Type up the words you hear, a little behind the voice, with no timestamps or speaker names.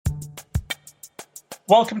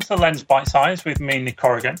Welcome to the Lens Bitesize with me, Nick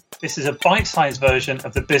Corrigan. This is a bite-sized version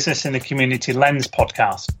of the Business in the Community Lens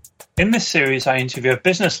podcast. In this series, I interview a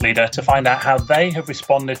business leader to find out how they have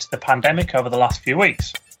responded to the pandemic over the last few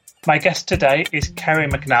weeks. My guest today is Kerry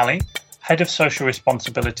McNally, Head of Social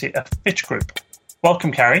Responsibility at FITCH Group.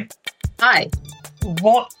 Welcome, Kerry. Hi.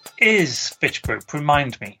 What is FITCH Group?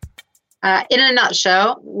 Remind me. In a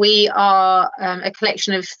nutshell, we are a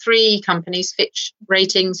collection of three companies: FITCH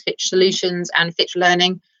Ratings, FITCH Solutions, and FITCH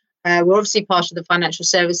Learning. We're obviously part of the financial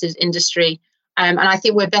services industry, and I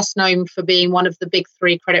think we're best known for being one of the big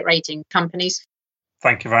three credit rating companies.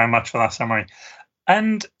 Thank you very much for that summary.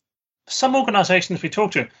 And some organisations we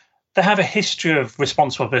talk to, they have a history of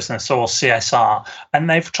responsible business or CSR, and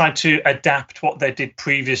they've tried to adapt what they did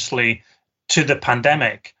previously to the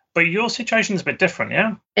pandemic. But your situation is a bit different,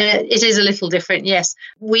 yeah? It is a little different, yes.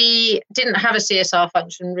 We didn't have a CSR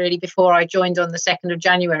function really before I joined on the 2nd of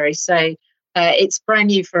January. So it's brand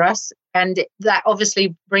new for us. And that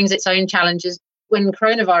obviously brings its own challenges. When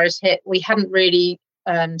coronavirus hit, we hadn't really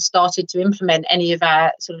started to implement any of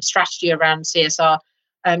our sort of strategy around CSR.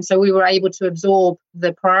 So we were able to absorb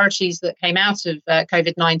the priorities that came out of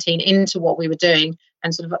COVID-19 into what we were doing.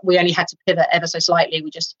 And sort of we only had to pivot ever so slightly.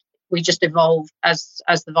 We just evolved as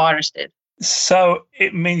the virus did. So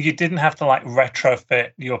it means you didn't have to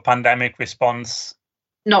retrofit your pandemic response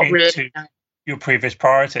into your previous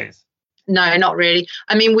priorities? No, not really.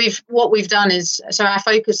 I mean, what we've done is, so our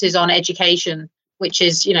focus is on education, which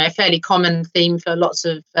is, a fairly common theme for lots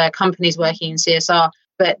of companies working in CSR.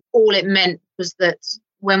 But all it meant was that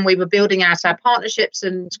when we were building out our partnerships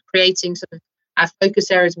and creating sort of our focus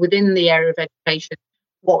areas within the area of education,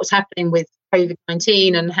 what was happening with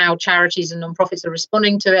COVID-19 and how charities and nonprofits are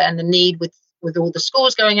responding to it and the need with all the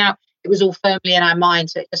schools going out, it was all firmly in our mind.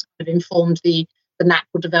 So it just kind of informed the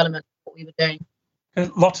natural development of what we were doing.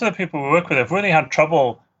 Lots of the people we work with have really had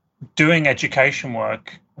trouble doing education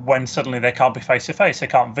work when suddenly they can't be face-to-face, they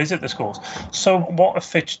can't visit the schools. So what have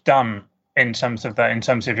FITCH done in terms of that, in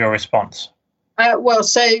terms of your response?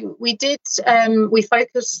 So we did, we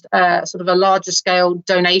focused sort of a larger scale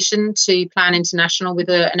donation to Plan International with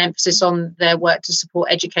an emphasis on their work to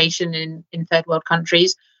support education in third world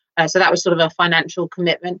countries. So that was sort of a financial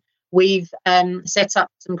commitment. We've set up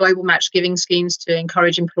some global match giving schemes to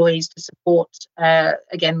encourage employees to support,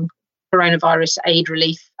 again, coronavirus aid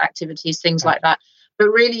relief activities, things like that. But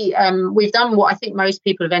really, we've done what I think most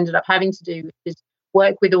people have ended up having to do, which is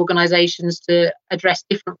work with organisations to address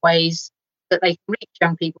different ways that they can reach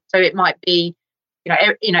young people. So it might be,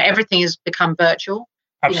 everything has become virtual.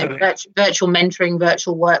 Absolutely. Virtual mentoring,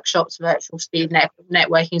 virtual workshops, virtual speed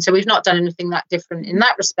networking. So we've not done anything that different in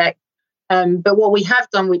that respect. But what we have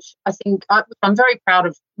done, which I think I'm very proud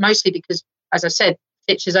of, mostly because, as I said,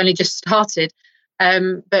 FITCH has only just started.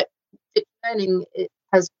 But FITCH Learning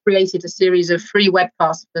has created a series of free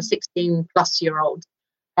webcasts for 16-plus-year-olds,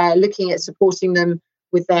 looking at supporting them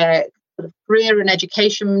with their sort of career and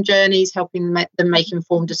education journeys, helping them make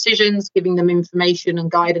informed decisions, giving them information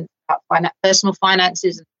and guidance about personal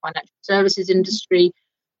finances and financial services industry.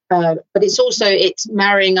 But it's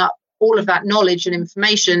marrying up all of that knowledge and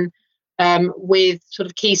information with sort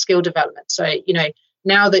of key skill development. So,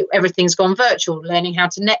 now that everything's gone virtual, learning how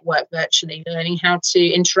to network virtually, learning how to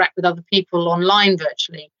interact with other people online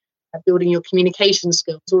virtually, building your communication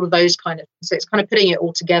skills, all of those kind of things. So it's kind of putting it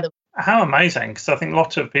all together. How amazing, because I think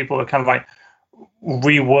lots of people are kind of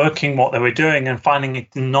reworking what they were doing and finding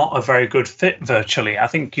it not a very good fit virtually. I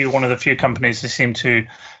think you're one of the few companies that seem to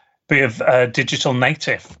be a digital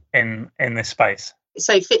native in this space.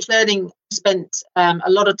 So FITCH Learning spent a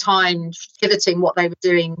lot of time pivoting what they were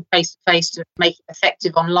doing face-to-face to make it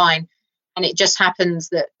effective online. And it just happens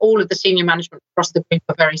that all of the senior management across the group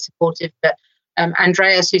are very supportive. But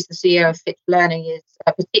Andreas, who's the CEO of FITCH Learning, is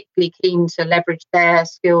particularly keen to leverage their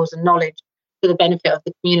skills and knowledge for the benefit of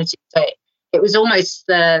the community. So it was almost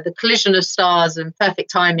the collision of stars and perfect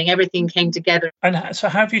timing. Everything came together. And so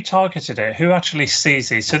how have you targeted it? Who actually sees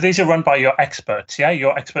these? So these are run by your experts, yeah?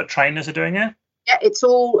 Your expert trainers are doing it? Yeah, it's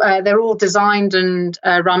all, they're all designed and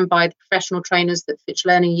run by the professional trainers that FITCH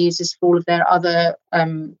Learning uses for all of their other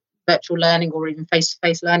virtual learning or even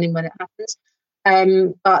face-to-face learning when it happens.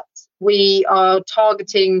 But we are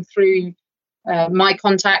targeting through my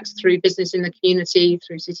contacts, through business in the community,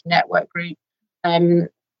 through City Network Group,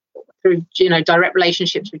 through direct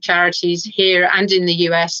relationships with charities here and in the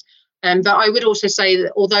US. But I would also say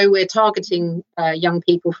that although we're targeting young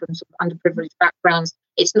people from sort of underprivileged backgrounds,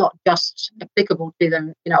 it's not just applicable to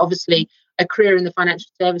them. Obviously, a career in the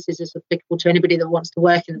financial services is applicable to anybody that wants to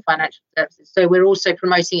work in the financial services. So we're also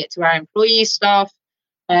promoting it to our employees, staff.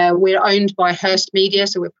 We're owned by Hearst Media,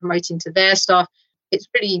 so we're promoting to their staff. it's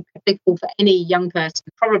really applicable for any young person,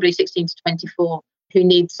 probably 16 to 24, who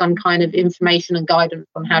needs some kind of information and guidance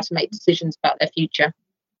on how to make decisions about their future.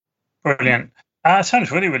 Brilliant.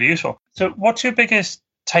 Sounds really, really useful. So what's your biggest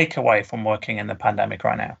takeaway from working in the pandemic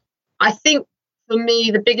right now? I think for me,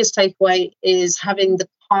 the biggest takeaway is having the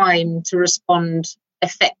time to respond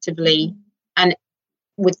effectively and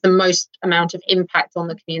with the most amount of impact on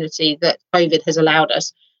the community that COVID has allowed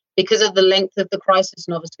us. Because of the length of the crisis,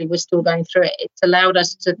 and obviously we're still going through it, it's allowed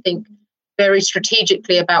us to think very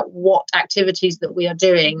strategically about what activities that we are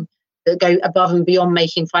doing that go above and beyond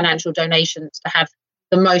making financial donations to have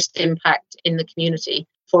the most impact in the community.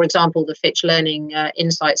 For example, the FITCH Learning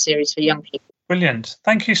Insight series for young people. Brilliant.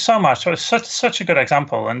 Thank you so much. So it's such a good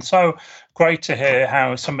example, and so great to hear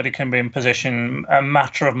how somebody can be in position a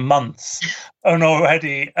matter of months and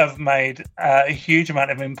already have made a huge amount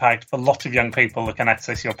of impact for lots of young people that can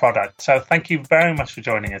access your product. So thank you very much for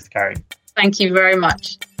joining us, Kerry. Thank you very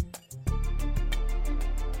much.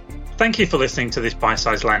 Thank you for listening to this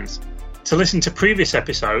Bitesize Lens. To listen to previous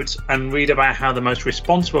episodes and read about how the most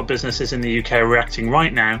responsible businesses in the UK are reacting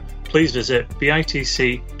right now, please visit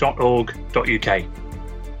bitc.org.uk.